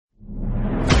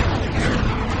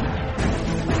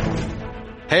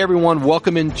Hey everyone,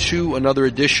 welcome into another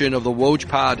edition of the Woj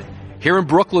Pod here in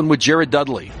Brooklyn with Jared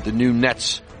Dudley, the new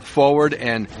Nets forward.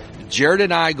 And Jared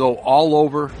and I go all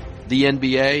over the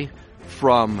NBA,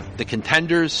 from the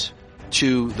contenders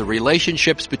to the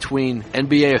relationships between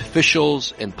NBA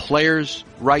officials and players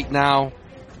right now,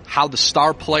 how the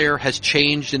star player has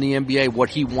changed in the NBA, what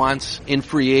he wants in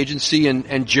free agency,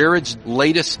 and Jared's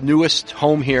latest, newest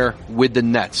home here with the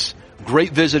Nets.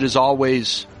 Great visit as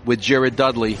always with Jared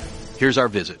Dudley. Here's our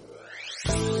visit.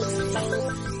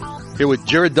 Here with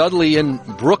Jared Dudley in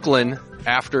Brooklyn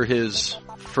after his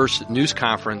first news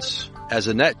conference as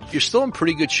a Net. You're still in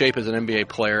pretty good shape as an NBA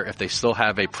player if they still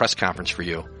have a press conference for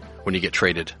you when you get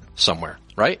traded somewhere,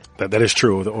 right? That is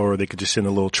true. Or they could just send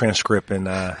a little transcript and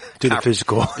do the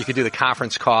physical. You could do the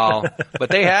conference call.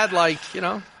 But they had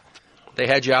they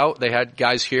had you out. They had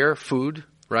guys here, food,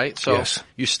 right? So yes.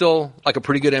 You're still like a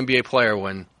pretty good NBA player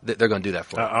when they're going to do that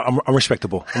for you. I'm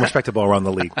respectable. I'm respectable around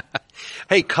the league.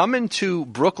 Hey, coming to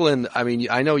Brooklyn, I mean,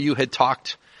 I know you had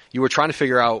talked, you were trying to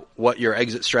figure out what your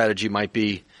exit strategy might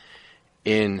be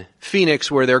in Phoenix,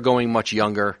 where they're going much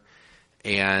younger,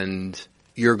 and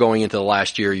you're going into the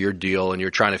last year of your deal, and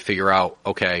you're trying to figure out,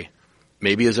 okay,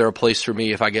 maybe is there a place for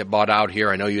me if I get bought out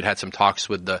here? I know you'd had some talks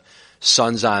with the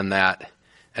Suns on that,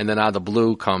 and then out of the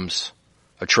blue comes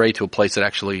a trade to a place that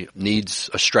actually needs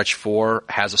a stretch four,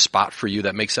 has a spot for you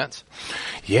that makes sense.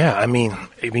 Yeah, I mean,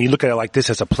 you look at it like this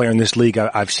as a player in this league.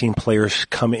 I've seen players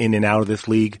come in and out of this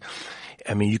league.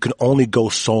 I mean, you can only go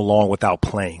so long without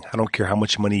playing. I don't care how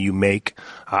much money you make.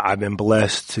 I've been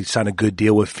blessed to sign a good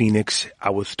deal with Phoenix.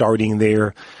 I was starting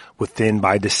there.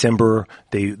 By December,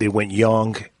 they went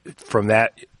young. From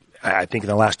that, I think in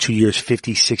the last 2 years,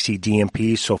 50, 60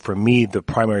 DMPs. So for me, the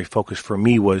primary focus for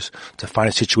me was to find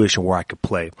a situation where I could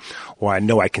play, where I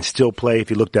know I can still play. If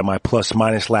you looked at my plus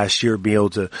minus last year, be able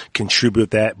to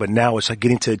contribute that. But now it's like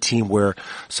getting to a team where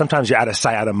sometimes you're out of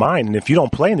sight, out of mind. And if you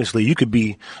don't play in this league, you could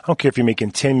be, I don't care if you're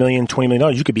making $10 million, $20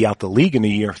 million, you could be out the league in a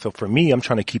year. So for me, I'm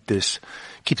trying to keep this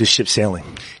ship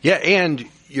sailing. Yeah. And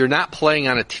you're not playing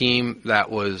on a team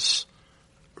that was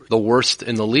the worst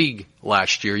in the league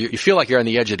last year. You feel like you're on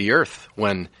the edge of the earth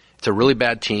when it's a really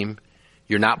bad team.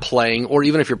 You're not playing, or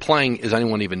even if you're playing, is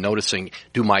anyone even noticing?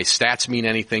 Do my stats mean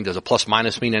anything? Does a plus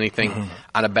minus mean anything? Mm-hmm.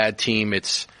 On a bad team,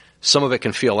 some of it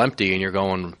can feel empty, and you're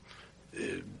going,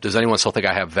 does anyone still think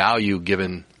I have value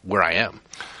given where I am?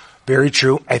 Very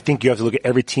true. I think you have to look at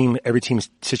every team. Every team's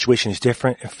situation is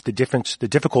different. The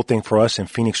difficult thing for us in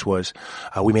Phoenix was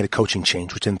we made a coaching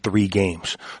change within 3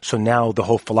 games. So now the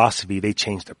whole philosophy, they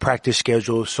changed the practice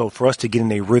schedule. So for us to get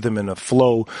in a rhythm and a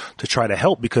flow to try to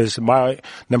help, because my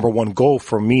number one goal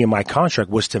for me and my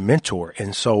contract was to mentor.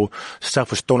 And so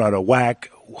stuff was thrown out of whack.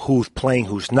 Who's playing,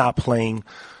 who's not playing.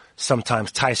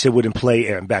 Sometimes Tyson wouldn't play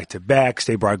and back-to-backs.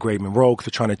 They brought Greg Monroe because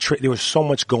they're trying to trade. There was so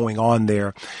much going on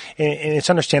there. And it's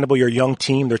understandable. You're a young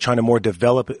team. They're trying to more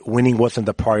develop. Winning wasn't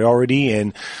the priority.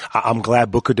 And I'm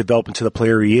glad Booker developed into the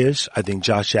player he is. I think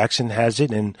Josh Jackson has it.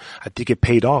 And I think it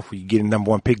paid off. You get a number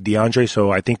 1 pick, DeAndre.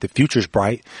 So I think the future's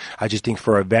bright. I just think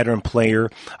for a veteran player,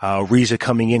 Reza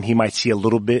coming in, he might see a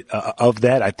little bit of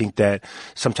that. I think that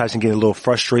sometimes it can get a little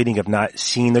frustrating of not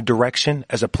seeing the direction.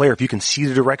 As a player, if you can see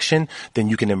the direction, then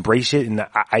you can embrace it, and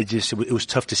it was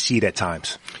tough to see it at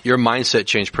times. Your mindset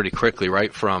changed pretty quickly,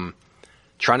 right? From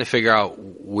trying to figure out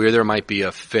where there might be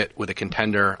a fit with a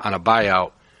contender on a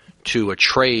buyout to a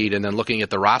trade, and then looking at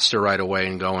the roster right away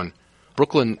and going,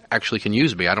 Brooklyn actually can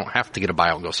use me. I don't have to get a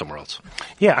buyout and go somewhere else.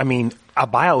 Yeah, I mean, a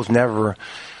buyout was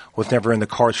never in the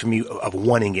cards for me of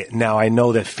wanting it. Now, I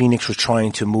know that Phoenix was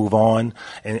trying to move on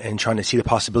and trying to see the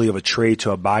possibility of a trade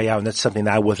to a buyout, and that's something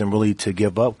that I wasn't really to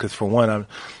give up because, for one,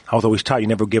 I was always taught you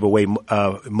never give away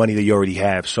money that you already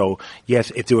have. So,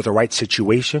 yes, if there was a right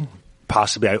situation,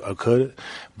 possibly I could.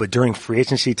 But during free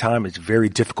agency time, it's very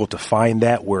difficult to find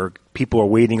that where people are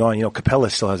waiting on, Capella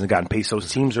still hasn't gotten paid. So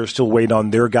teams are still waiting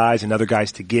on their guys and other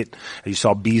guys to get. You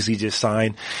saw Beasley just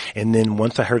sign. And then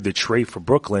once I heard the trade for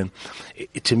Brooklyn,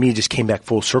 to me, it just came back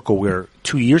full circle where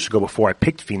 2 years ago before I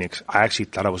picked Phoenix, I actually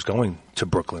thought I was going to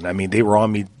Brooklyn. I mean, they were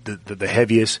on me the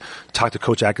heaviest. Talked to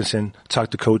Coach Atkinson,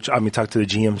 talked to the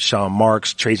GM, Sean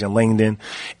Marks, Trajan Langdon,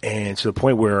 and to the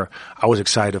point where I was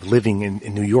excited of living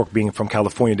in New York, being from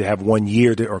California, to have 1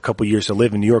 year or a couple years to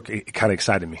live in New York. It kind of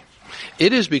excited me.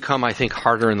 It has become, I think,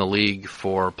 harder in the league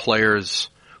for players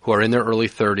who are in their early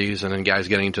 30s and then guys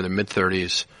getting into their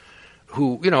mid-30s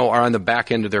who, are on the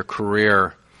back end of their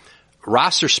career.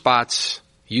 Roster spots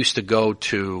used to go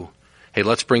to, hey,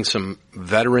 let's bring some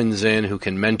veterans in who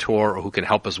can mentor or who can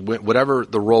help us win, whatever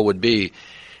the role would be.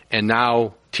 And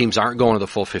now teams aren't going to the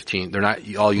full 15. They're not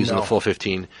all using the full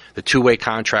 15. The two-way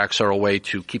contracts are a way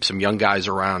to keep some young guys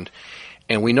around.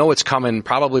 And we know it's coming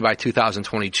probably by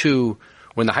 2022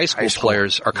 when the high school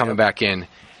players are coming back in.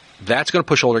 That's going to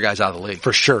push older guys out of the league.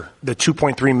 For sure. The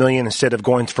 $2.3 million, instead of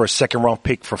going for a second-round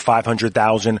pick for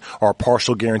 $500,000 or a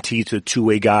partial guarantee to the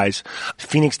two-way guys,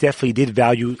 Phoenix definitely did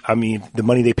value, the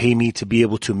money they pay me to be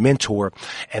able to mentor.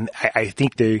 And I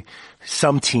think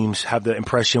some teams have the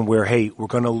impression where, hey, we're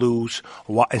going to lose.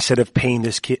 Instead of paying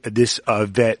this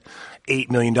vet $8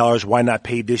 million, why not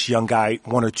pay this young guy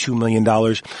 $1 or $2 million?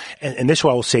 And this is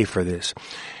what I will say for this.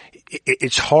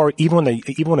 It's hard, even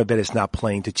when a vet is not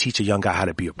playing, to teach a young guy how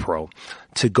to be a pro,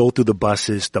 to go through the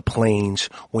buses, the planes,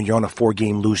 when you're on a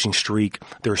 4-game losing streak.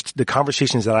 There's the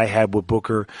conversations that I had with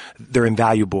Booker, they're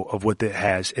invaluable of what it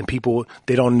has. And people,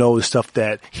 they don't know the stuff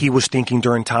that he was thinking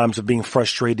during times of being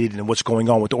frustrated and what's going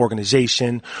on with the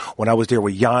organization. When I was there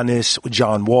with Giannis, with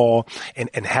John Wall, and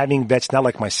having vets not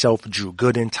like myself, Drew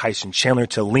Gooden, Tyson Chandler,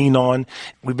 to lean on.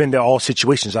 We've been to all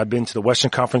situations. I've been to the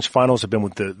Western Conference Finals. I've been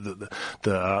with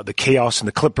the Chaos and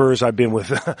the Clippers. I've been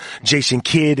with Jason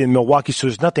Kidd in Milwaukee. So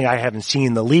there's nothing I haven't seen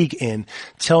in the league, in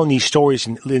telling these stories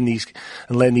and letting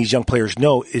these young players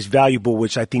know is valuable,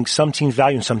 which I think some teams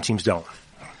value and some teams don't.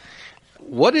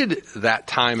 What did that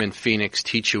time in Phoenix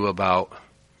teach you about,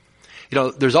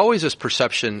 there's always this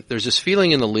perception, there's this feeling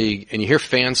in the league, and you hear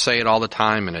fans say it all the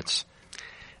time, and it's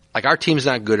like, our team's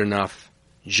not good enough,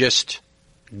 just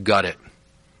gut it,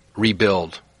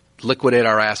 rebuild, liquidate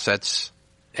our assets.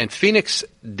 And Phoenix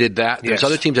did that. There's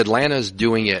other teams, Atlanta's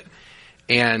doing it.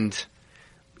 And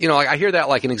I hear that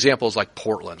like in examples like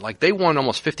Portland. Like, they won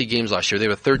almost 50 games last year. They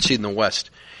were third seed in the West.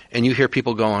 And you hear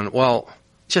people going, well,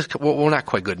 we're not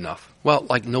quite good enough. Well,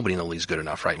 like, nobody in the league is good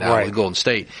enough right now with Golden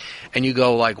State. And you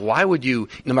go, like, why would you,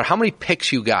 no matter how many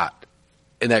picks you got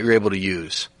and that you're able to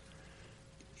use,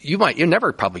 you're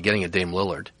never probably getting a Dame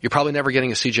Lillard. You're probably never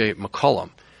getting a CJ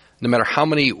McCollum. No matter how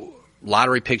many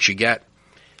lottery picks you get,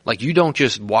 like, you don't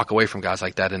just walk away from guys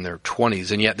like that in their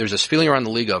 20s. And yet there's this feeling around the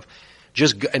league of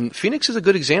and Phoenix is a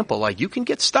good example. Like, you can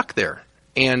get stuck there,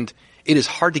 and it is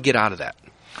hard to get out of that.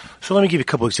 So let me give you a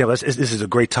couple of examples. This is a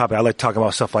great topic. I like talking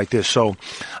about stuff like this. So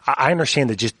I understand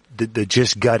that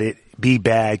just gut it, be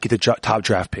bad, get the top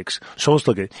draft picks. So let's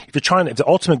look at it. If the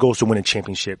ultimate goal is to win a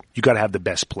championship, you got to have the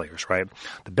best players, right?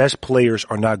 The best players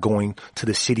are not going to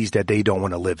the cities that they don't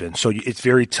want to live in. So it's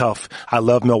very tough. I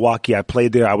love Milwaukee. I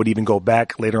played there. I would even go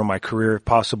back later in my career if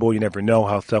possible. You never know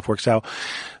how stuff works out.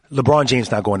 LeBron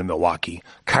James not going to Milwaukee.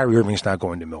 Kyrie Irving's not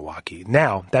going to Milwaukee.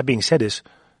 Now, that being said,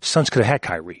 Suns could have had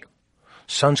Kyrie.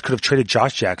 Suns could have traded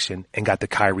Josh Jackson and got the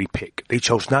Kyrie pick. They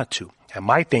chose not to. And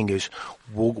my thing is,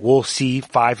 we'll see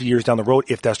 5 years down the road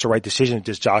if that's the right decision.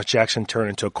 Does Josh Jackson turn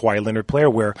into a Kawhi Leonard player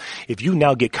where if you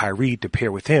now get Kyrie to pair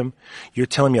with him, you're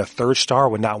telling me a third star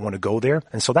would not want to go there?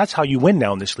 And so that's how you win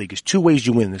now in this league. There's two ways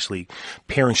you win in this league.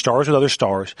 Pairing stars with other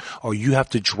stars, or you have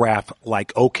to draft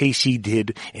like OKC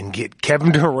did and get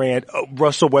Kevin Durant,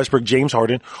 Russell Westbrook, James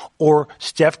Harden, or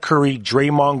Steph Curry,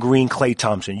 Draymond Green, Klay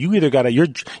Thompson. You either got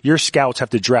your scouts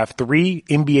have to draft 3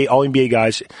 all NBA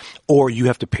guys, or you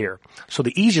have to pair. So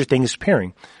the easier thing is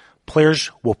pairing.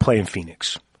 Players will play in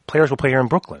Phoenix. Players will play here in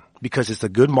Brooklyn because it's a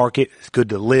good market. It's good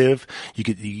to live. You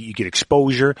get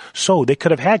exposure. So they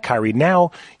could have had Kyrie.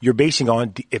 Now you're basing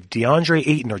on if DeAndre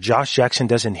Ayton or Josh Jackson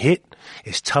doesn't hit,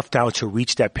 it's tough now to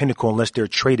reach that pinnacle unless they're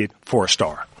traded for a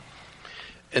star.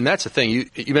 And that's the thing.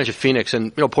 You mentioned Phoenix,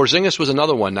 and Porzingis was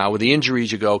another one. Now with the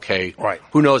injuries, you go, okay, right.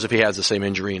 Who knows if he has the same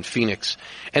injury in Phoenix?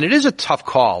 And it is a tough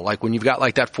call. Like when you've got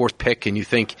like that fourth pick, and you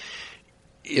think,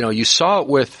 you saw it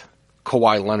with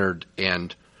Kawhi Leonard,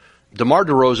 and DeMar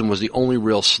DeRozan was the only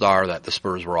real star that the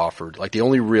Spurs were offered, like the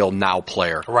only real now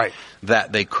player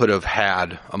that they could have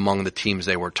had among the teams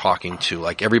they were talking to.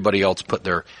 Like everybody else put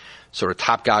their sort of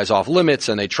top guys off limits,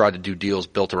 and they tried to do deals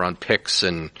built around picks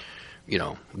and,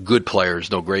 good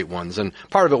players, no great ones. And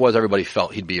part of it was everybody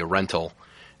felt he'd be a rental,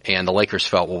 and the Lakers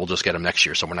felt, well, we'll just get him next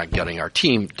year, so we're not getting our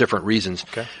team, different reasons.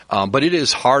 Okay. But it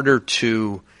is harder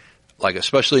to, like,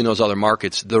 especially in those other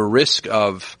markets, the risk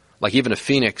of, like, even a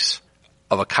Phoenix,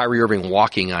 of a Kyrie Irving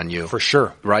walking on you. For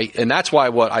sure. Right? And that's why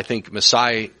what I think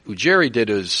Masai Ujiri did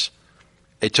is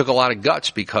it took a lot of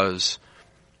guts because,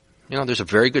 there's a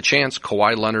very good chance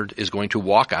Kawhi Leonard is going to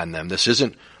walk on them. This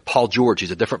isn't Paul George.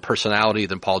 He's a different personality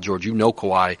than Paul George.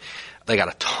 Kawhi. They got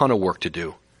a ton of work to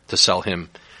do to sell him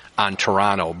on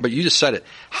Toronto. But you just said it.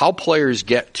 How players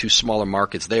get to smaller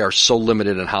markets, they are so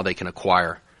limited in how they can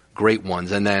acquire great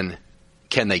ones. And then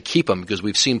can they keep them? Because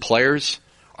we've seen players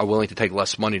are willing to take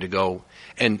less money to go.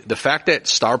 And the fact that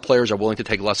star players are willing to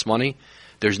take less money,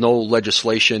 there's no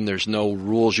legislation, there's no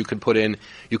rules you can put in.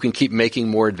 You can keep making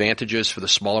more advantages for the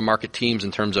smaller market teams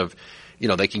in terms of,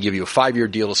 they can give you a 5-year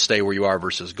deal to stay where you are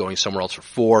versus going somewhere else for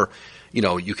 4.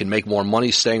 You can make more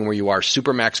money staying where you are.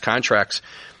 Supermax contracts.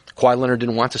 Kawhi Leonard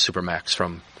didn't want the Supermax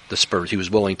from the Spurs. He was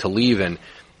willing to leave, and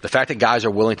the fact that guys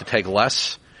are willing to take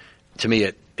less, to me,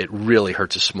 it really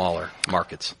hurts the smaller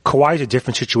markets. Kawhi's a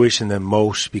different situation than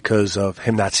most because of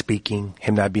him not speaking,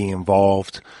 him not being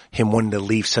involved, him wanting to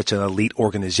leave such an elite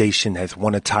organization that has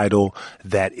won a title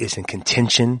that is in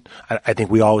contention. I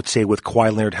think we all would say with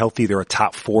Kawhi Leonard healthy, they're a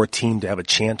top 4 team to have a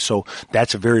chance. So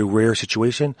that's a very rare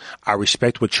situation. I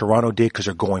respect what Toronto did because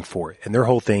they're going for it. And their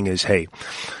whole thing is, hey,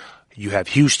 you have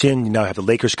Houston, you now have the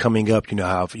Lakers coming up, you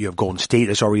have Golden State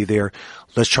that's already there.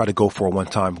 Let's try to go for it one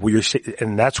time.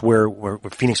 And that's where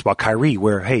Phoenix about Kyrie,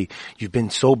 where, hey, you've been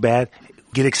so bad,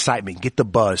 get excitement, get the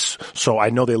buzz. So I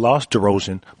know they lost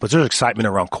DeRozan, but there's excitement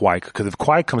around Kawhi, because if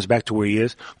Kawhi comes back to where he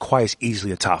is, Kawhi is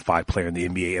easily a top 5 player in the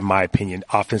NBA, in my opinion,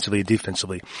 offensively and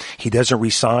defensively. He doesn't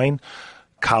resign.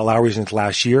 Kyle Lowry's in his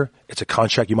last year. It's a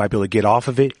contract you might be able to get off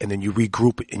of it, and then you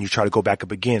regroup it and you try to go back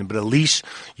up again. But at least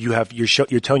you're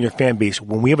telling your fan base,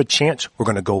 when we have a chance, we're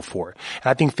going to go for it.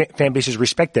 And I think fan bases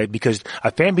respect that, because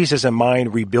a fan base doesn't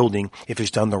mind rebuilding if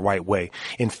it's done the right way.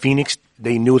 In Phoenix,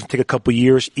 they knew it would take a couple of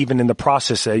years, even in the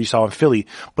process that you saw in Philly.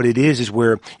 But it is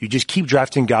where you just keep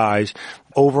drafting guys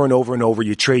over and over and over.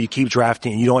 You trade, you keep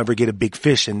drafting, and you don't ever get a big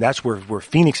fish. And that's where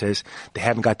Phoenix is. They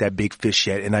haven't got that big fish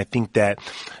yet. And I think that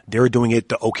they're doing it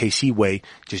the OKC way,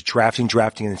 just drafting,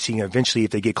 and seeing eventually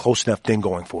if they get close enough, then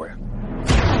going for it.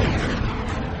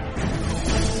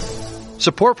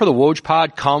 Support for the Woj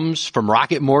Pod comes from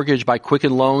Rocket Mortgage by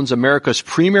Quicken Loans, America's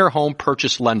premier home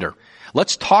purchase lender.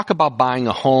 Let's talk about buying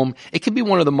a home. It can be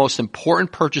one of the most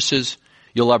important purchases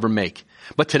you'll ever make.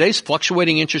 But today's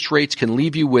fluctuating interest rates can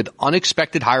leave you with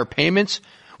unexpected higher payments,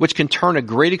 which can turn a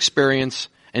great experience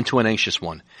into an anxious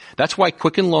one. That's why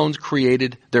Quicken Loans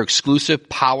created their exclusive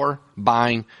power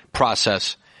buying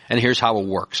process. And here's how it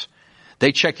works.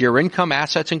 They check your income,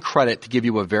 assets, and credit to give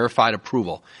you a verified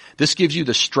approval. This gives you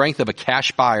the strength of a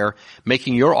cash buyer,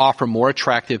 making your offer more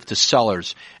attractive to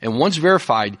sellers. And once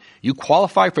verified, you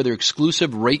qualify for their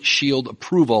exclusive Rate Shield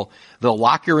approval. They'll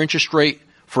lock your interest rate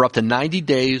for up to 90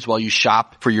 days while you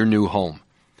shop for your new home.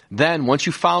 Then, once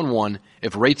you found one,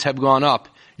 if rates have gone up,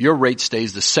 your rate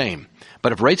stays the same.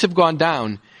 But if rates have gone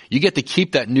down, you get to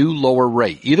keep that new lower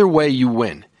rate. Either way, you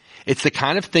win. It's the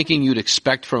kind of thinking you'd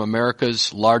expect from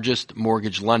America's largest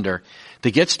mortgage lender. To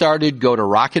get started, go to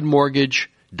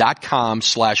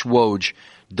rocketmortgage.com/Woj,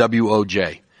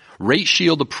 W-O-J. Rate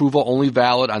Shield approval only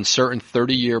valid on certain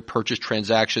 30-year purchase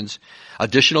transactions.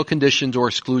 Additional conditions or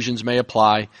exclusions may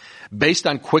apply. Based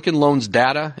on Quicken Loans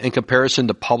data in comparison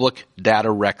to public data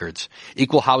records.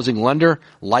 Equal housing lender,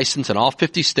 licensed in all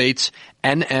 50 states,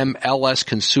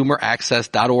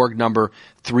 NMLSconsumeraccess.org number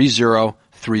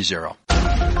 3030.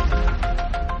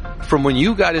 From when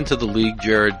you got into the league,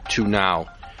 Jared, to now,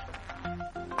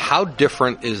 how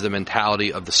different is the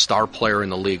mentality of the star player in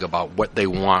the league about what they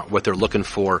want, what they're looking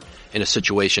for in a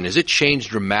situation? Has it changed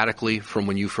dramatically from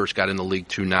when you first got in the league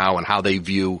to now, and how they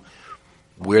view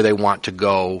where they want to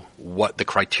go, what the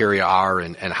criteria are,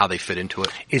 and how they fit into it?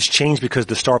 It's changed because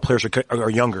the star players are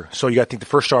younger. So you got to think the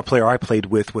first star player I played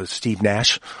with was Steve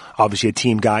Nash, obviously a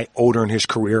team guy, older in his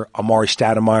career, Amari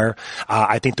Stoudemire.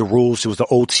 I think the rules, it was the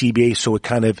old CBA, so it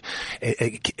kind of,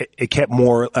 it kept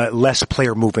more, less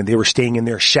player movement. They were staying in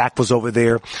there. Shaq was over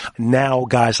there. Now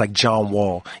guys like John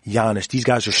Wall, Giannis, these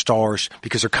guys are stars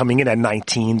because they're coming in at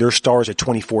 19. They're stars at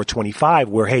 24, 25,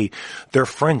 where, hey, they're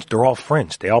friends. They're all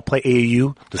friends. They all play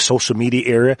AAU, the social media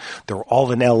area. They're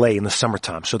all in LA in the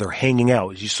summertime, so they're hanging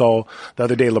out. As you saw the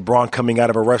other day, LeBron coming out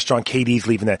of a restaurant, KD's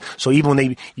leaving that. So even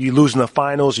when you lose in the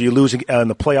finals or you lose in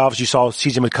the playoffs, you saw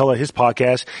CJ McCullough, his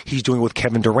podcast, he's doing it with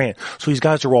Kevin Durant. So these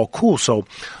guys are all cool, so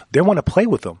they want to play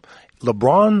with them.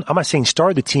 LeBron, I'm not saying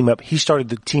started the team up. He started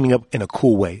the teaming up in a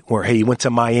cool way where, hey, he went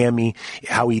to Miami,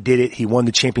 how he did it. He won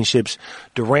the championships.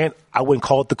 Durant, I wouldn't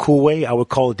call it the cool way. I would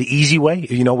call it the easy way.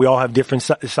 You know, we all have different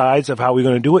sides of how we're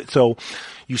going to do it. So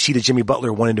you see the Jimmy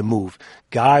Butler wanting to move.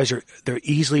 Guys they're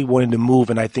easily wanting to move.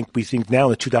 And we think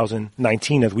now in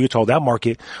 2019, as we were told, that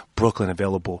market, Brooklyn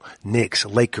available, Knicks,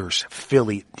 Lakers,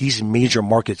 Philly, these major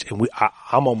markets. And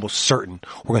I'm almost certain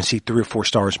we're going to see 3 or 4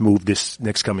 stars move this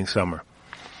next coming summer.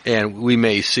 And we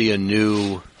may see a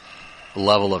new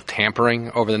level of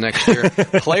tampering over the next year.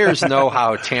 Players know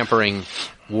how tampering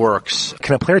works.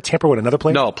 Can a player tamper with another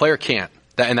player? No, a player can't.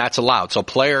 And that's allowed. So a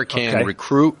player can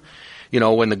recruit. You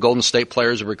know, when the Golden State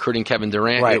players are recruiting Kevin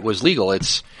Durant, it was legal.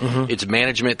 It's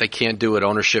management that can't do it.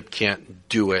 Ownership can't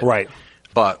do it. Right.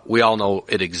 But we all know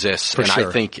it exists. For sure.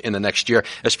 I think in the next year,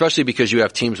 especially because you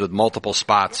have teams with multiple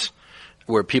spots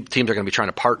where teams are going to be trying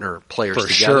to partner players For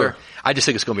together. sure. I just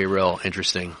think it's going to be real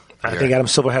interesting. I think Adam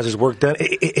Silver has his work done.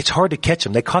 It's hard to catch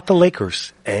him. They caught the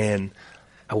Lakers, and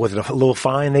was it a little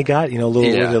fine they got? Was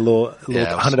it a little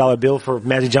 $100 bill for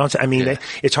Magic Johnson? I mean,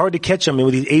 it's hard to catch them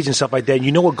with these agents and stuff like that.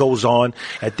 You know what goes on.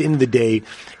 At the end of the day,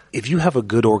 if you have a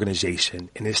good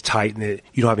organization and it's tight and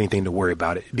you don't have anything to worry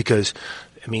about it, because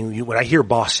I mean, when I hear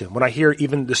Boston, when I hear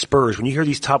even the Spurs, when you hear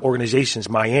these top organizations,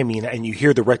 Miami, and you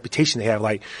hear the reputation they have,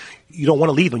 like, you don't want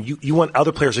to leave them. You want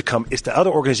other players to come. It's the other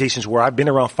organizations where I've been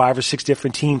around 5 or 6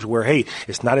 different teams where, hey,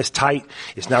 it's not as tight.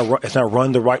 It's not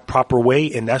run the right, proper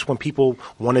way. And that's when people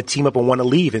want to team up and want to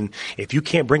leave. And if you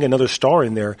can't bring another star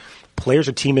in there, players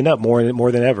are teaming up more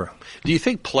than ever. Do you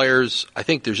think I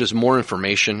think there's just more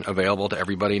information available to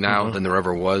everybody now than there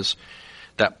ever was,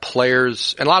 that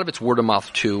players, and a lot of it's word of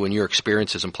mouth too, and your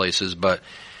experiences in places, but,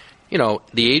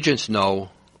 the agents know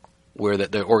where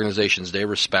the organizations they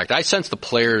respect. I sense the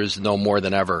players know more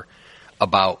than ever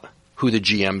about who the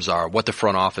GMs are, what the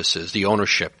front office is, the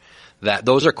ownership. That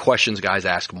those are questions guys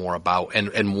ask more about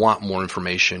and want more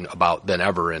information about than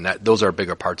ever, and those are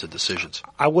bigger parts of decisions.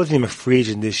 I wasn't even a free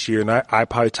agent this year, and I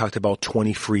probably talked about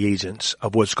 20 free agents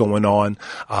of what's going on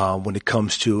when it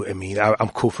comes to, I'm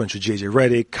cool friends with JJ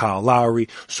Redick, Kyle Lowry.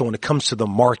 So when it comes to the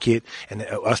market, and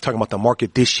I was talking about the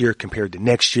market this year compared to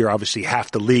next year, obviously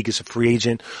half the league is a free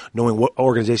agent. Knowing what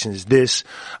organization is this,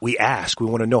 we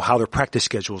want to know how their practice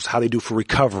schedules, how they do for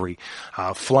recovery,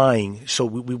 flying. So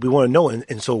we want to know,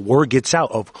 and so word gets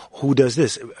out of who does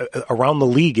this around the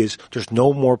league. There's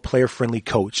no more player friendly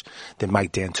coach than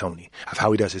Mike D'Antoni, of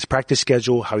how he does his practice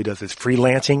schedule, how he does his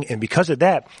freelancing. And because of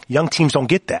that, young teams don't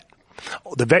get that.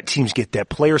 The vet teams get that.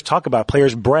 Players talk about it.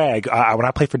 Players brag. When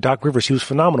I played for Doc Rivers, he was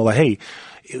phenomenal. Like, hey,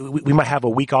 we might have a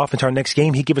week off into our next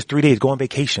game. He'd give us 3 days, go on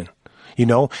vacation.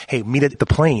 Hey, meet at the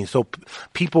plane. So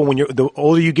people, the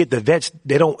older you get, the vets,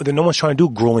 no one's trying to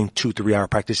do grueling 2-3 hour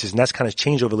practices. And that's kind of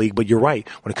changed over the league. But you're right.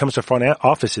 When it comes to front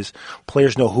offices,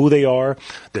 players know who they are,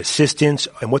 the assistants,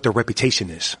 and what their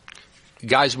reputation is.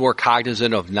 Guys more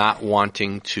cognizant of not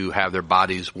wanting to have their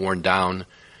bodies worn down,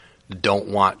 don't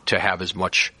want to have as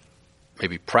much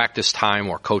maybe practice time,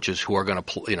 or coaches who are going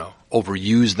to,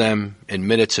 overuse them in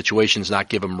minute situations, not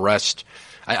give them rest.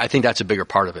 I think that's a bigger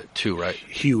part of it too, right?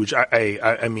 Huge.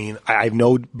 I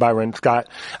know Byron Scott.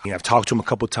 I've talked to him a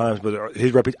couple of times, but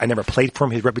I never played for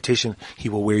him. His reputation, he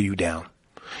will wear you down.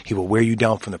 He will wear you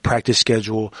down from the practice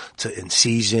schedule to in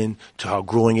season to how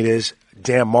grueling it is.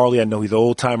 Dan Marley, I know he's an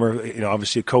old timer,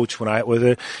 obviously a coach when I was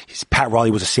there. Pat Riley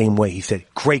was the same way. He said,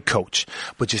 great coach,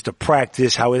 but just the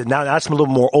practice, now that's a little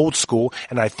more old school.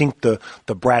 And I think the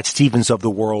Brad Stevens of the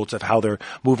world, of how they're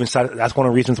moving side, that's one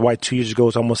of the reasons why 2 years ago I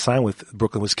was almost signed with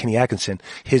Brooklyn, was Kenny Atkinson.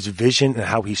 His vision and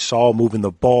how he saw moving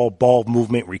the ball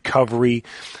movement, recovery.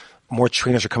 More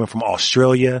trainers are coming from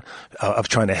Australia of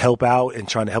trying to help out and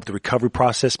trying to help the recovery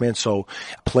process, man. So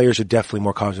players are definitely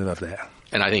more cognizant of that.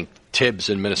 And I think Tibbs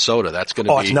in Minnesota, that's going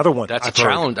to be it's another one. That's a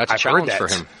challenge. That's a challenge for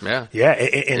him. Yeah, yeah,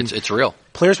 and it's real.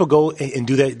 Players will go and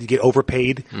do that to get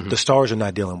overpaid. Mm-hmm. The stars are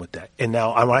not dealing with that. And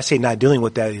now, when I say not dealing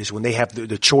with that, is when they have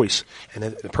the choice. And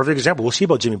the perfect example, we'll see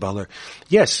about Jimmy Butler.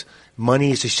 Yes,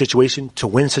 money is a situation, to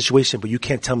win situation, but you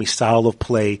can't tell me style of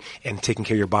play and taking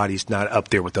care of your body is not up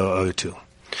there with the other two.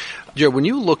 Jared, when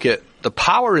you look at the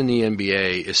power in the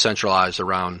NBA is centralized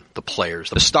around the players.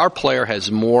 The star player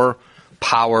has more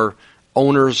power.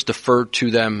 Owners defer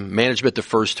to them. Management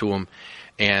defers to them.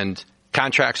 And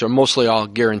contracts are mostly all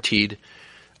guaranteed.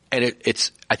 And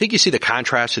I think you see the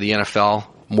contrast to the NFL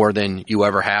more than you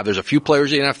ever have. There's a few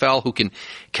players in the NFL who can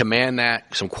command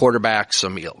that, some quarterbacks,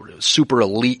 some super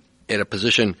elite at a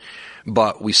position.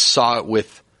 But we saw it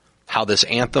with how this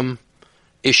anthem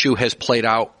issue has played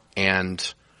out,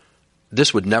 and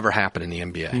this would never happen in the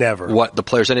NBA. Never. What the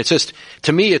players, and it's just,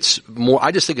 to me,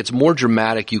 I just think it's more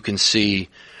dramatic. You can see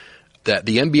that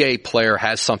the NBA player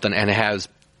has something and has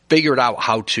figured out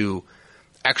how to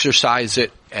exercise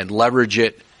it and leverage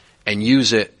it and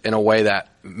use it in a way that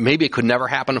maybe it could never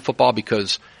happen in football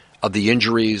because of the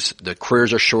injuries. The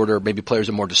careers are shorter. Maybe players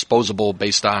are more disposable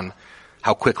based on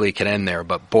how quickly it can end there.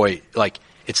 But boy,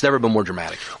 it's never been more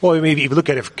dramatic. Well, if you look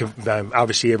at it,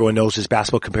 obviously everyone knows it's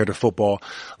basketball compared to football.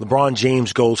 LeBron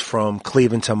James goes from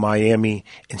Cleveland to Miami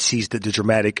and sees the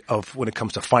dramatic of when it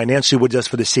comes to financially what it does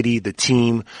for the city, the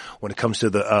team, when it comes to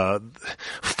the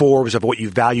Forbes of what you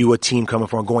value a team coming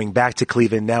from, going back to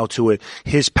Cleveland now to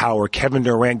his power. Kevin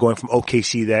Durant going from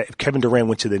OKC, that if Kevin Durant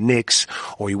went to the Knicks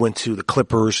or he went to the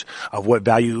Clippers, of what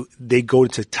value they go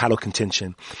into title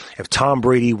contention. If Tom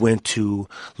Brady went to,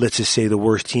 let's just say, the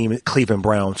worst team, Cleveland Browns,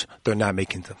 Browns, they're not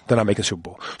making Super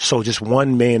Bowl. So just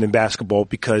one man in basketball,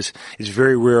 because it's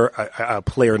very rare a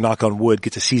player, knock on wood,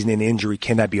 gets a season-ending injury,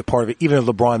 cannot be a part of it. Even if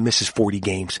LeBron misses 40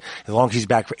 games, as long as he's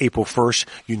back for April 1st,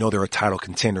 you know they're a title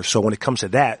contender. So when it comes to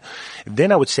that,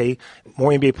 then I would say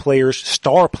more NBA players,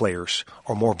 star players,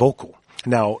 are more vocal.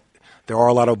 Now, there are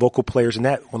a lot of vocal players in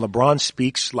that. When LeBron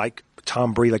speaks, like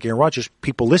Tom Brady, like Aaron Rodgers,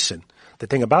 people listen. The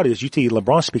thing about it is, you see,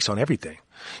 LeBron speaks on everything.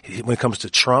 When it comes to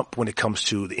Trump, when it comes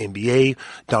to the NBA,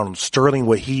 Donald Sterling,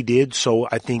 what he did. So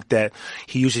I think that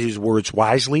he uses his words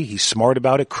wisely. He's smart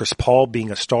about it. Chris Paul being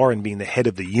a star and being the head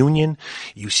of the union.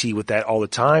 You see with that all the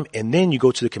time. And then you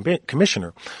go to the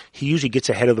commissioner. He usually gets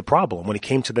ahead of the problem. When it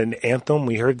came to the anthem,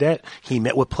 we heard that he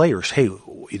met with players. Hey,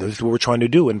 this is what we're trying to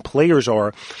do. And players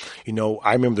are,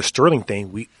 I remember the Sterling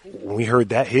thing. When we heard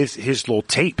that, his little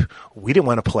tape, we didn't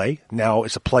want to play. Now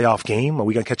it's a playoff game. Are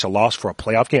we going to catch a loss for a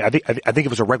playoff game? I think if it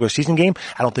was a regular season game,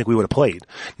 I don't think we would have played.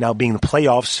 Now being the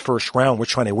playoffs first round, we're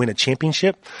trying to win a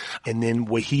championship. And then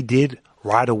what he did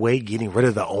right away, getting rid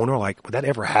of the owner, like, would that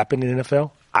ever happen in the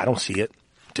NFL? I don't see it,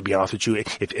 to be honest with you.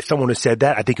 If someone had said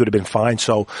that, I think it would have been fine.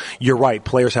 So you're right.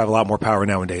 Players have a lot more power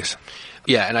nowadays.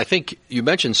 Yeah. And I think you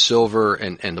mentioned Silver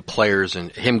and the players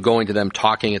and him going to them,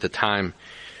 talking at the time.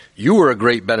 You were a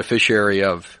great beneficiary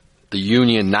of the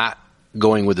union not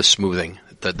going with the smoothing.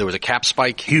 There was a cap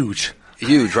spike. Huge,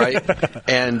 right?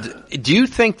 And do you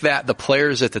think that the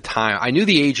players at the time, I knew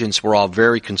the agents were all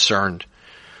very concerned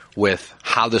with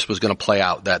how this was going to play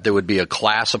out, that there would be a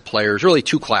class of players, really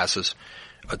two classes,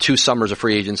 2 summers of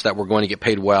free agents that were going to get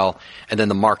paid well, and then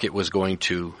the market was going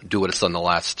to do what it's done the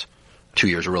last 2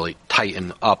 years, really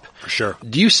tighten up. For sure.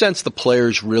 Do you sense the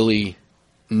players really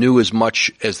knew as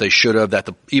much as they should have, that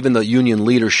even the union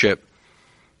leadership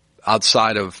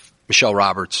outside of Michelle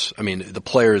Roberts, I mean, the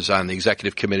players on the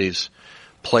executive committees,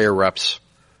 player reps,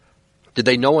 did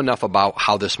they know enough about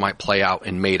how this might play out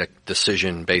and made a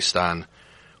decision based on,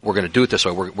 we're going to do it this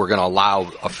way, we're going to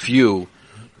allow a few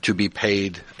to be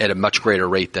paid at a much greater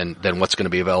rate than what's going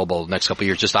to be available the next couple of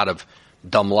years, just out of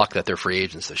dumb luck that they're free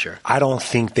agents this year? I don't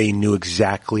think they knew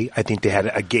exactly. I think they had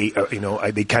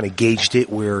they kind of gauged it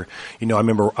where, I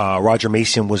remember Roger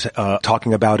Mason was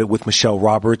talking about it with Michelle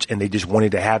Roberts, and they just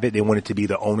wanted to have it. They wanted to be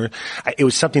the owner. It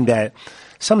was something that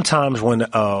sometimes when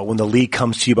the league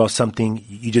comes to you about something,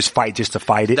 you just fight just to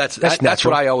fight it. That's natural. That's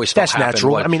what I always thought happened.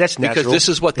 Natural. I mean, that's natural. Because this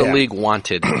is what the league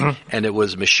wanted, and it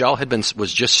was Michelle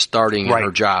was just starting in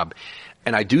her job,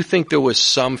 and I do think there was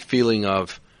some feeling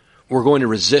of, we're going to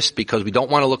resist because we don't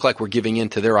want to look like we're giving in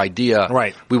to their idea.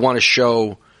 Right. We want to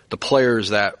show the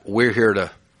players that we're here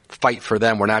to fight for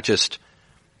them. We're not just,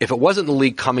 if it wasn't the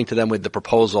league coming to them with the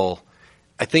proposal,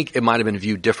 I think it might have been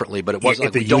viewed differently, but it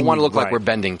wasn't. We don't want to look like we're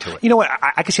bending to it. You know what?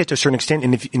 I can say it to a certain extent.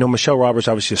 And if, Michelle Roberts,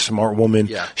 obviously a smart woman.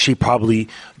 Yeah. She probably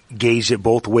gauged it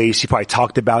both ways. She probably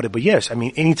talked about it. But yes, I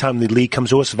mean, anytime the league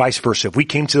comes to us, vice versa. If we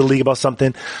came to the league about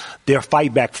something, they'll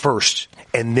fight back first,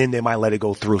 and then they might let it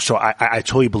go through. So I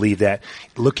totally believe that.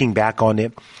 Looking back on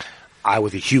it, I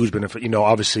was a huge benefit.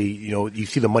 Obviously, you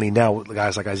see the money now,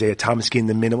 guys like Isaiah Thomas getting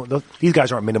the minimum. These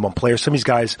guys aren't minimum players. Some of these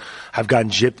guys have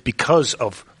gotten gypped because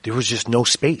of there was just no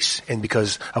space, and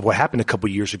because of what happened a couple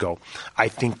of years ago. I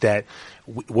think that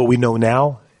what we know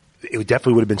now, it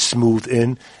definitely would have been smoothed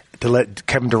in to let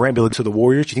Kevin Durant build to the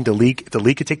Warriors. You think if the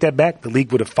league could take that back, the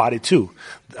league would have fought it too.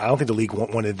 I don't think the league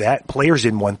wanted that. Players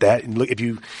didn't want that. And look, if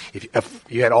you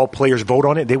had all players vote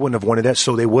on it, they wouldn't have wanted that,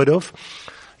 so they would have.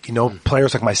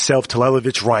 Players like myself,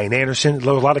 Telelovich, Ryan Anderson,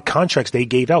 there was a lot of contracts they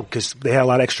gave out because they had a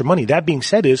lot of extra money. That being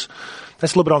said, that's a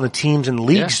little bit on the teams and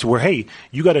leagues where, hey,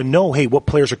 you got to know, what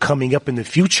players are coming up in the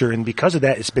future. And because of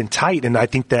that, it's been tight. And I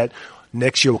think that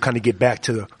next year we'll kind of get back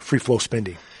to the free flow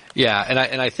spending. Yeah.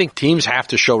 And I think teams have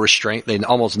to show restraint. They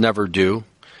almost never do.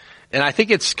 And I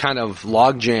think it's kind of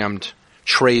log jammed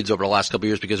trades over the last couple of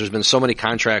years because there's been so many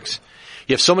contracts.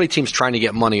 You have so many teams trying to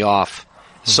get money off.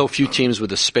 So few teams with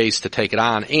the space to take it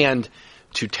on, and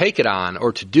to take it on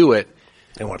or to do it,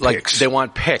 they want picks. They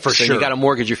want picks. For sure. And you got to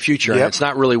mortgage your future, and it's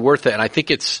not really worth it. And I think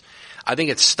it's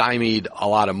stymied a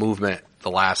lot of movement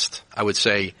the last, I would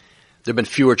say, there've been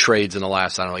fewer trades in the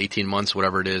last, 18 months,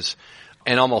 whatever it is.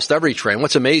 And almost every trade. And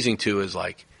what's amazing too is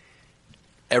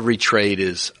every trade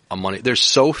is a money. There's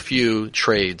so few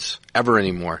trades ever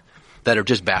anymore that are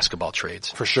just basketball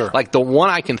trades. For sure. The one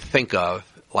I can think of,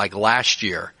 last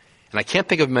year, and I can't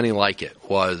think of many like it,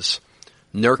 was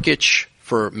Nurkic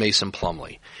for Mason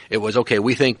Plumlee. It was, okay,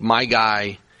 we think my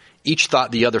guy, each thought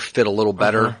the other fit a little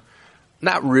better.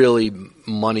 Not really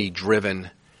money driven.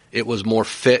 It was more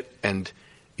fit, and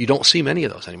you don't see many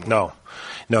of those anymore.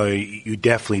 No, you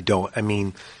definitely don't. I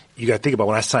mean, you got to think about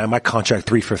when I signed my contract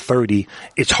 3 for $30,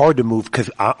 it's hard to move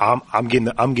because I'm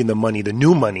getting the money, the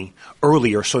new money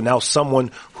earlier. So now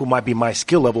someone who might be my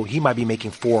skill level, he might be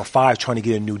making 4 or 5 trying to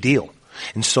get a new deal.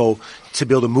 And so to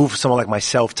be able to move someone like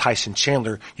myself, Tyson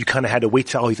Chandler, you kind of had to wait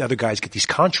till all these other guys get these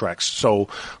contracts. So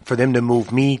for them to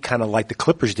move me kind of like the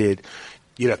Clippers did,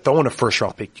 you got to throw in a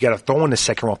first-round pick. You got to throw in a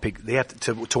second-round pick. They have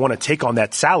to want to take on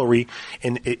that salary,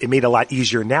 and it made it a lot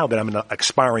easier now that I'm in an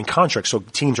expiring contract. So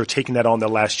teams are taking that on the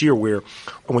last year where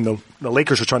when the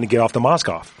Lakers were trying to get off the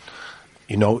Mozgov.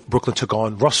 You know, Brooklyn took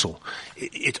on Russell.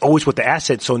 It's always with the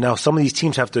assets. So now some of these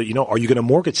teams have to, you know, are you going to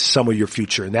mortgage some of your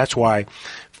future? And that's why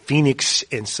Phoenix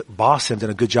and Boston done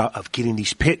a good job of getting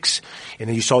these picks. And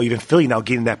then you saw even Philly now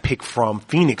getting that pick from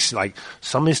Phoenix. Like,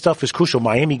 some of this stuff is crucial.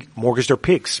 Miami mortgaged their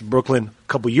picks. Brooklyn, a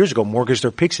couple of years ago, mortgaged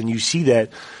their picks. And you see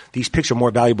that these picks are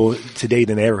more valuable today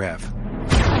than they ever have.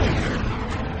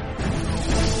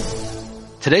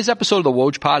 Today's episode of the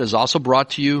Woj Pod is also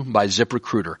brought to you by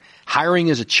ZipRecruiter. Hiring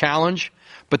is a challenge,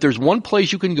 but there's one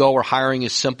place you can go where hiring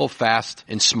is simple, fast,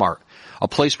 and smart. A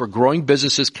place where growing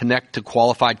businesses connect to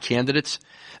qualified candidates.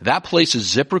 That place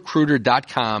is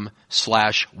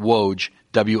ZipRecruiter.com/Woj,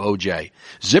 W-O-J.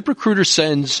 ZipRecruiter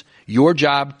sends your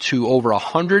job to over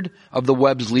 100 of the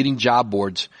web's leading job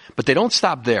boards, but they don't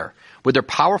stop there. With their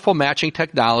powerful matching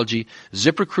technology,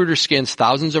 ZipRecruiter scans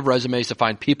thousands of resumes to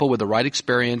find people with the right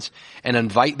experience and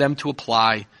invite them to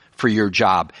apply for your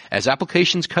job. As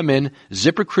applications come in,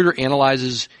 ZipRecruiter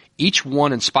analyzes each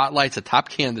one and spotlights the top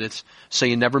candidates so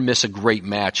you never miss a great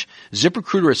match.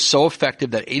 ZipRecruiter is so effective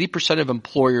that 80% of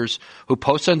employers who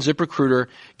post on ZipRecruiter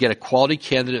get a quality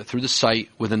candidate through the site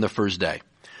within the first day.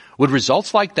 With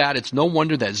results like that, it's no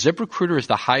wonder that ZipRecruiter is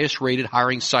the highest rated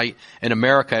hiring site in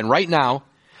America. And right now,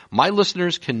 my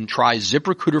listeners can try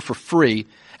ZipRecruiter for free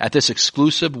at this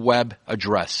exclusive web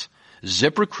address,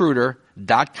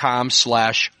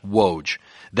 ZipRecruiter.com/Woj.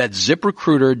 That's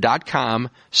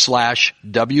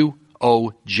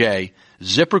ZipRecruiter.com/WOJ.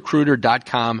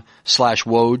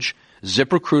 ZipRecruiter.com/Woj.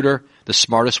 ZipRecruiter, the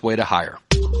smartest way to hire.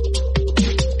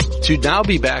 To now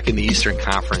be back in the Eastern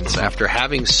Conference after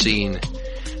having seen,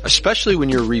 especially when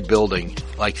you're rebuilding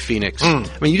like Phoenix. I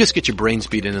mean, you just get your brains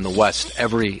beaten in the West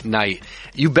every night.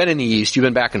 You've been in the East. You've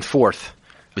been back and forth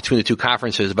between the two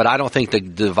conferences, but I don't think the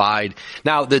divide.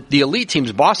 Now, the elite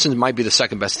teams, Boston might be the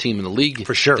second best team in the league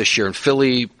for sure this year, and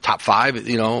Philly top 5,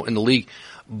 you know, in the league,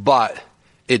 but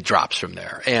it drops from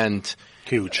there. And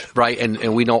huge, right?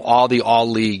 And we know all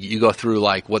league. You go through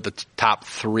like what the top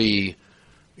 3,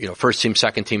 you know, first team,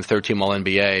 second team, third team, all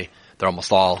NBA. They're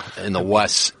almost all in the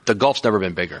West. The gulf's never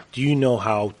been bigger. Do you know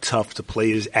how tough the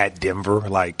play is at Denver?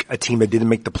 Like a team that didn't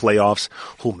make the playoffs,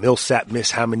 who Millsap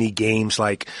missed how many games?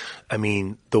 Like, I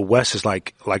mean, the West is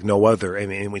like no other. I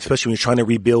mean, especially when you're trying to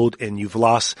rebuild and you've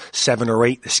lost 7 or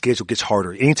 8, the schedule gets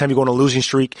harder. Anytime you go on a losing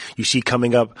streak, you see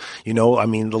coming up, you know, I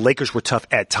mean, the Lakers were tough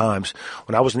at times.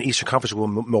 When I was in the Eastern Conference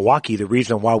with Milwaukee, the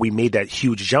reason why we made that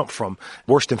huge jump from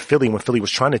worse than Philly when Philly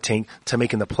was trying to tank to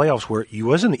making the playoffs where you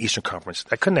was in the Eastern Conference.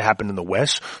 That couldn't have happened in the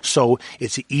West. So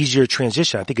it's an easier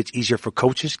transition. I think it's easier for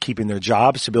coaches keeping their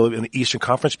jobs to build in the Eastern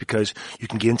Conference because you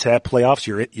can get into that playoffs.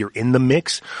 You're in the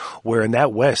mix. Where in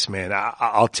that West, man,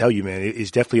 I'll tell you, man,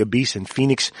 it's definitely a beast. In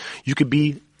Phoenix, you could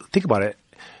think about it.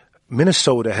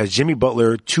 Minnesota has Jimmy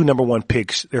Butler, 2 number 1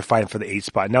 picks. They're fighting for the 8th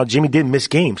spot. Now, Jimmy did miss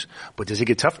games, but does it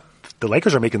get tough? The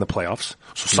Lakers are making the playoffs,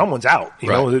 so someone's out. You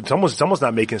know, someone's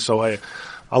not making. So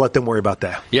I'll let them worry about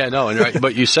that. Yeah, no, and right,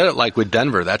 but you said it like with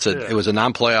Denver. It was a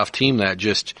non-playoff team that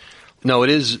just. No,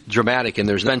 it is dramatic, and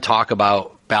there's been talk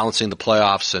about balancing the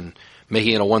playoffs and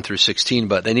making it a 1 through 16,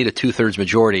 but they need a 2/3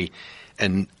 majority.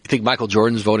 And you think Michael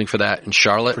Jordan's voting for that in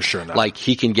Charlotte? For sure not. Like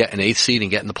he can get an 8th seed and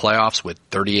get in the playoffs with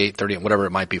 38, 30, whatever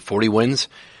it might be, 40 wins.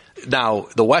 Now,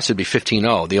 the West would be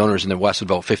 15-0. The owners in the West would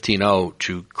vote 15-0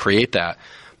 to create that.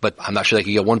 But I'm not sure they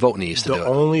could get 1 vote in the East to do it. The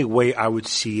only way I would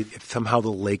see it if somehow the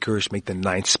Lakers make the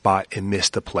 9th spot and miss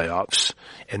the playoffs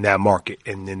in that market.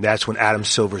 And then that's when Adam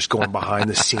Silver's going behind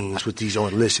the scenes with these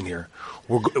owners. Listen here,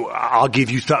 I'll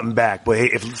give you something back. But hey,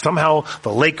 if somehow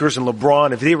the Lakers and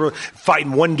LeBron, if they were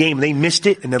fighting 1 game and they missed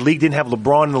it and the league didn't have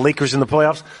LeBron and the Lakers in the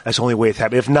playoffs, that's the only way it's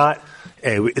happening. If not,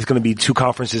 hey, it's going to be 2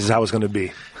 conferences is how it's going to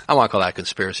be. I want to call that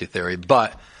conspiracy theory.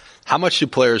 But how much do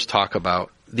players talk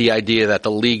about the idea that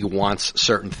the league wants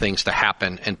certain things to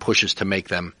happen and pushes to make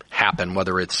them happen,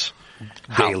 whether it's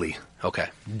daily? Okay.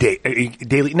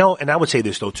 Daily. No, and I would say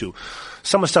this though too.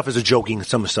 Some of the stuff is a joking,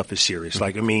 some of the stuff is serious.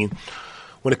 Like, I mean,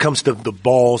 when it comes to the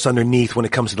balls underneath, when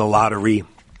it comes to the lottery,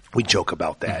 We joke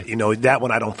about that. That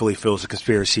one I don't really feel is a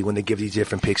conspiracy when they give these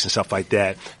different picks and stuff like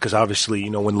that. Because obviously,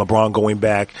 when LeBron going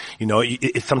back,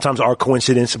 it sometimes are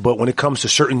coincidence. But when it comes to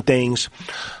certain things,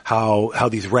 how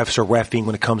these refs are reffing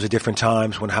when it comes to different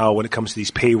times, when it comes to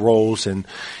these payrolls and,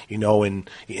 in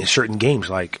certain games,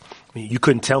 you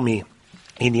couldn't tell me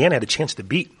Indiana had a chance to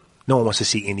beat. No one wants to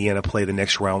see Indiana play the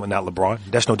next round and not LeBron.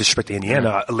 That's no disrespect to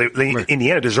Indiana.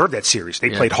 Indiana deserved that series.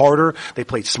 They played harder. They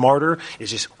played smarter.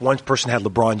 It's just one person had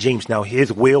LeBron James. Now,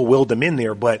 his willed them in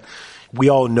there, but we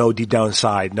all know deep down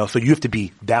inside. No, so you have to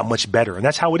be that much better. And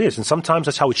that's how it is. And sometimes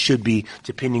that's how it should be,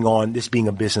 depending on this being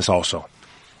a business also.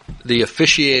 The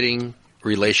officiating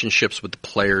relationships with the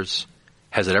players,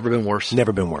 has it ever been worse?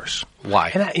 Never been worse. Why?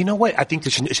 And you know what? I think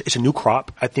it's a new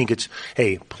crop. I think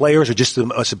players are just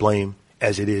us to blame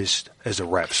as it is as the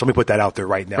refs. So let me put that out there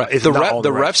right now. Right. The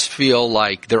refs feel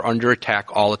like they're under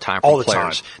attack all the time from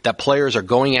players. That players are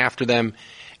going after them.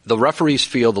 The referees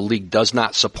feel the league does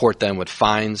not support them with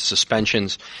fines,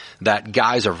 suspensions, that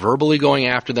guys are verbally going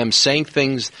after them, saying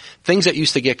things that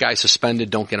used to get guys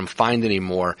suspended don't get them fined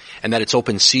anymore, and that it's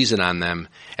open season on them.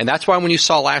 And that's why when you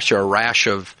saw last year a rash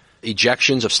of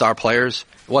ejections of star players,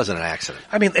 it wasn't an accident.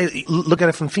 I mean, look at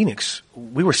it from Phoenix.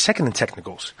 We were second in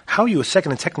technicals. How are you a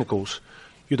second in technicals?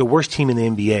 You're the worst team in the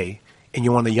NBA, and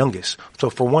you're one of the youngest. So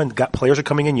for one, players are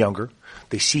coming in younger.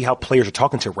 They see how players are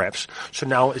talking to refs. So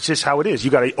now it's just how it is.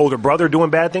 You got an older brother doing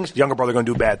bad things, younger brother going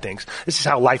to do bad things. This is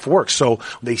how life works. So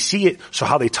they see it. So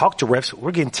how they talk to refs,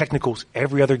 we're getting technicals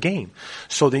every other game.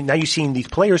 So now you're seeing these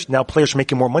players. Now players are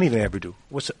making more money than they ever do.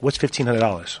 What's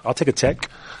 $1,500? I'll take a tech.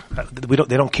 They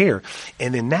don't care.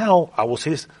 And then now I will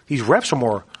say this: these refs are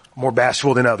more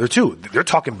bashful than others too. They're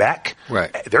talking back.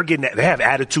 Right. They have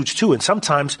attitudes too. And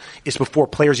sometimes it's before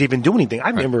players even do anything. I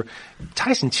remember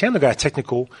Tyson Chandler got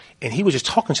technical and he was just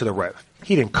talking to the ref.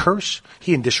 He didn't curse.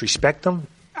 He didn't disrespect them.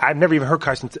 I've never even heard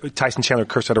Tyson Chandler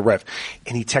curse at a ref.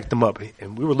 And he teched them up.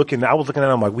 And I was looking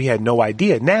at him like we had no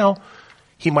idea. Now,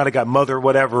 he might have got mothered,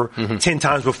 10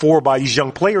 times before by these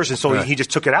young players, and so he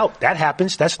just took it out. That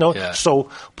happens. So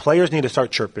players need to stop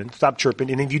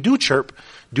chirping. And if you do chirp,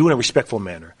 do it in a respectful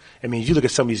manner. I mean, you look at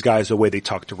some of these guys, the way they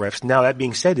talk to refs. Now, that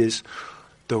being said is,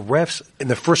 the refs in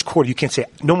the first quarter, you can't say,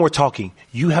 no more talking.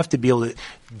 You have to be able to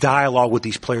dialogue with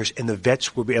these players, and the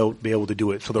vets will be able to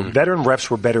do it. So the veteran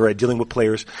refs were better at dealing with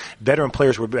players. Veteran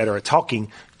players were better at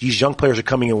talking. These young players are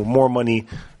coming in with more money,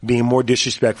 being more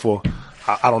disrespectful.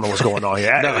 I don't know what's going on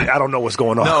here. I don't know what's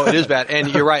going on. No, it is bad.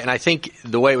 And you're right. And I think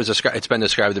the way it's been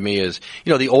described to me is,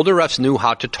 the older refs knew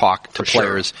how to talk to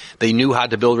players. Sure. They knew how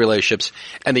to build relationships.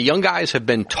 And the young guys have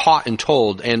been taught and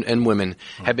told, and women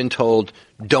have been told,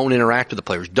 don't interact with the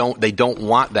players. They don't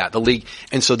want that. The league.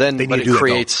 And so then what it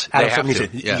creates, they have to.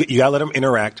 You gotta let them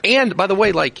interact. And by the way,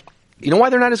 you know why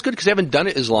they're not as good? Because they haven't done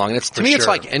it as long. And to me, it's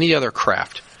like any other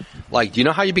craft. Do you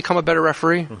know how you become a better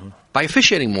referee? Mm-hmm. By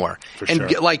officiating more.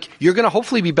 You're going to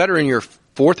hopefully be better in your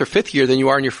fourth or fifth year than you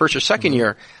are in your first or second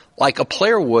year, like a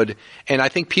player would. And I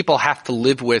think people have to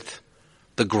live with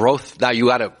the growth. Now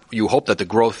you hope that the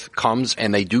growth comes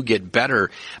and they do get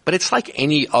better. But it's like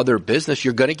any other business.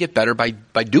 You're going to get better by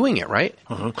doing it, right?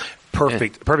 Mm-hmm.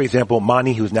 Perfect example.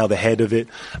 Monty, who's now the head of it.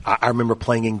 I remember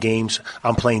playing in games.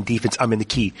 I'm playing defense. I'm in the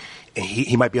key. And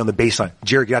he might be on the baseline.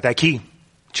 Jared, get out that key.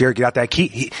 Jared, get out that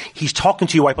key. He's talking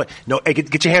to you while you play. No, hey,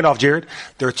 get your hand off, Jared.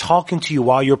 They're talking to you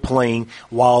while you're playing,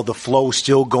 while the flow's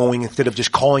still going, instead of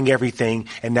just calling everything.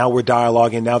 And now we're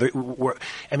dialoguing.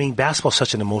 Basketball's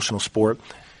such an emotional sport.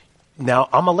 Now,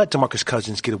 I'm going to let DeMarcus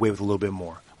Cousins get away with a little bit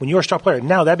more. When you're a star player,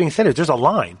 now that being said, there's a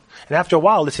line. And after a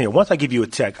while, listen here, once I give you a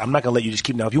tech, I'm not going to let you just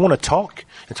keep. Now, if you want to talk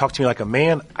and talk to me like a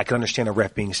man, I can understand a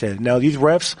ref being said. Now, these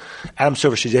refs, Adam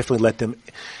Silver should definitely let them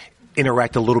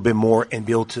interact a little bit more and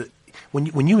be able to.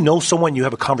 When you know someone, you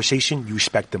have a conversation, you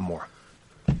respect them more.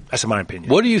 That's my opinion.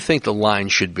 What do you think the line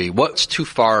should be? What's too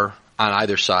far on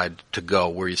either side to go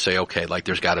where you say, okay,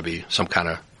 there's got to be some kind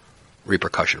of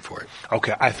repercussion for it?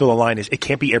 Okay, I feel the line is it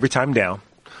can't be every time down.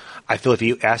 I feel if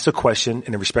he asks a question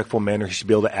in a respectful manner, he should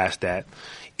be able to ask that.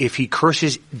 If he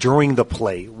curses during the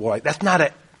play, that's not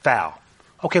a foul.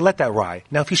 Okay, let that ride.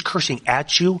 Now, if he's cursing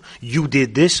at you, you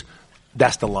did this.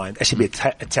 That's the line. That should be a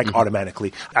tech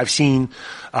automatically. I've seen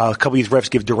a couple of these refs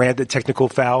give Durant the technical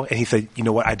foul, and he said, "You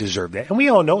know what? I deserve that." And we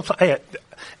all know. Hey,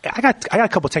 I got a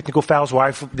couple of technical fouls where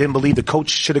I didn't believe the coach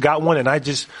should have got one, and I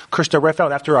just cursed the ref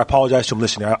out. After I apologized to him,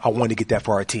 listen, I wanted to get that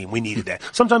for our team. We needed that.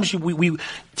 Sometimes we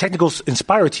technicals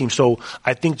inspire a team. So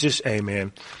I think just, hey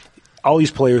man, all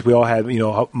these players, we all have,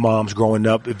 moms growing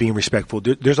up being respectful.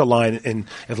 There's a line, and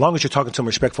as long as you're talking to them in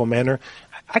a respectful manner,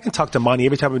 I can talk to Monty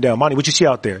every time I'm down. Monty, what you see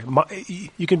out there?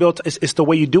 You can build. It's the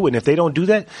way you do it. And if they don't do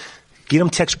that, get them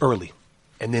text early.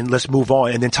 and then let's move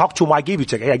on. And then talk to him. I gave you a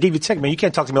check. Hey, I gave you a check, man. You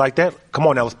can't talk to me like that. Come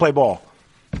on now, let's play ball.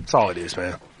 That's all it is,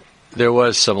 man. There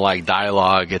was some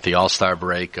dialogue at the All-Star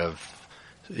break of,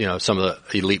 some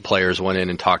of the elite players went in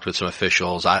and talked with some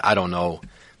officials. I don't know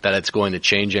that it's going to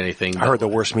change anything. I heard the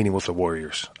worst meeting was the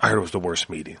Warriors. I heard it was the worst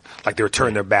meeting. Like they were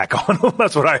turning their back on them.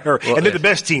 That's what I heard. Well, and they're the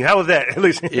best team. How was that? At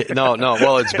least. No.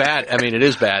 Well, it's bad. I mean, it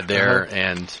is bad there.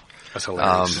 And that's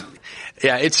hilarious.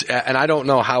 And I don't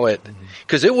know how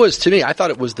because it was, to me, I thought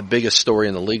it was the biggest story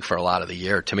in the league for a lot of the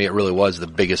year. To me, it really was the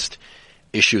biggest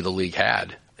issue the league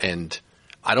had. And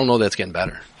I don't know that it's getting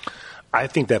better. I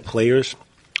think that players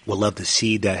would love to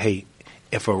see that, hey,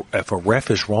 if a ref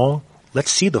is wrong,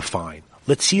 let's see the fine.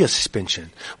 Let's see a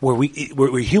suspension where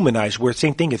we're humanized, where the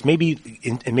same thing is maybe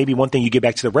one thing you get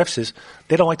back to the refs is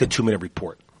they don't like the 2-minute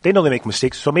report. They know they make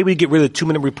mistakes. So maybe we get rid of the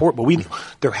 2-minute report, but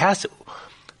there has to,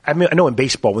 I know in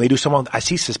baseball when they do someone, I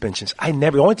see suspensions.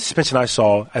 The only suspension I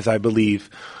saw, as I believe,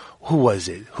 who was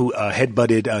it? Who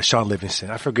headbutted Sean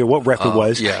Livingston? I forget what ref it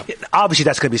was. Yeah. Obviously,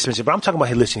 that's going to be suspension. But I'm talking about,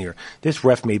 hey, listen here. This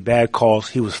ref made bad calls.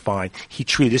 He was fined. He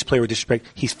treated this player with disrespect.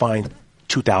 He's fined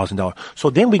 $2,000. So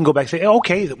then we can go back and say,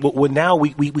 okay, well now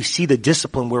we see the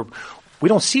discipline where we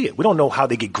don't see it. We don't know how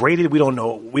they get graded. We don't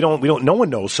know. No one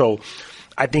knows. So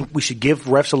I think we should give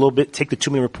refs a little bit, take the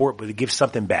 2-minute report, but give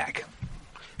something back.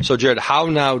 So Jared, how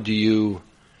now do you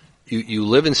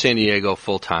live in San Diego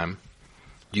full time?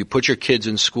 Do you put your kids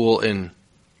in school in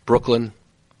Brooklyn?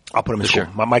 I'll put them in school.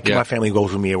 My family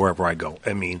goes with me wherever I go.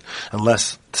 I mean,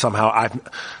 unless somehow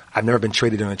I've never been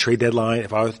traded on a trade deadline.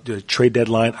 If I was to trade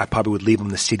deadline, I probably would leave them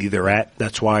in the city they're at.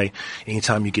 That's why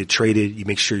anytime you get traded, you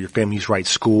make sure your family's right,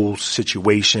 school,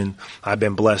 situation. I've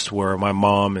been blessed where my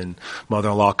mom and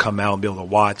mother-in-law come out and be able to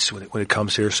watch when it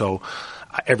comes here. So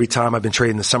every time I've been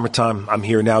traded in the summertime, I'm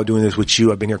here now doing this with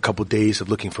you. I've been here a couple of days of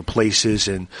looking for places,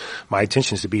 and my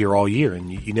intention is to be here all year. And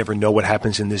you never know what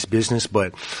happens in this business,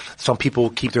 but some people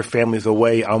keep their families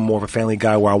away. I'm more of a family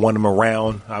guy where I want them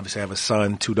around. Obviously, I have a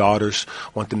son, 2 daughters.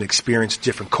 I want them to experience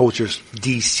different cultures,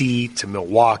 D.C. to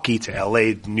Milwaukee to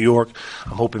L.A. to New York.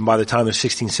 I'm hoping by the time they're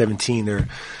 16, 17, they're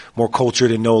more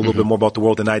cultured and know a little bit more about the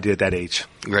world than I did at that age.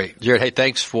 Great. Jared, hey,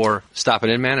 thanks for stopping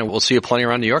in, man, and we'll see you plenty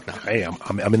around New York now. Hey,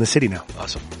 I'm in the city now.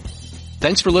 Awesome.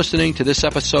 Thanks for listening to this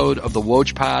episode of the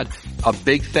Woj Pod. A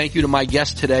big thank you to my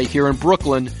guest today here in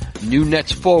Brooklyn, new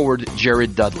Nets forward,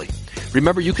 Jared Dudley.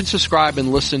 Remember, you can subscribe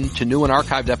and listen to new and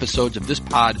archived episodes of this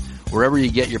pod wherever you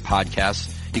get your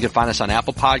podcasts. You can find us on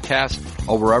Apple Podcasts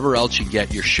or wherever else you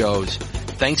get your shows.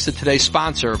 Thanks to today's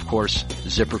sponsor, of course,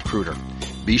 ZipRecruiter.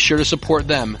 Be sure to support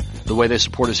them the way they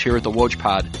support us here at the Woj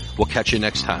Pod. We'll catch you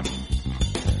next time.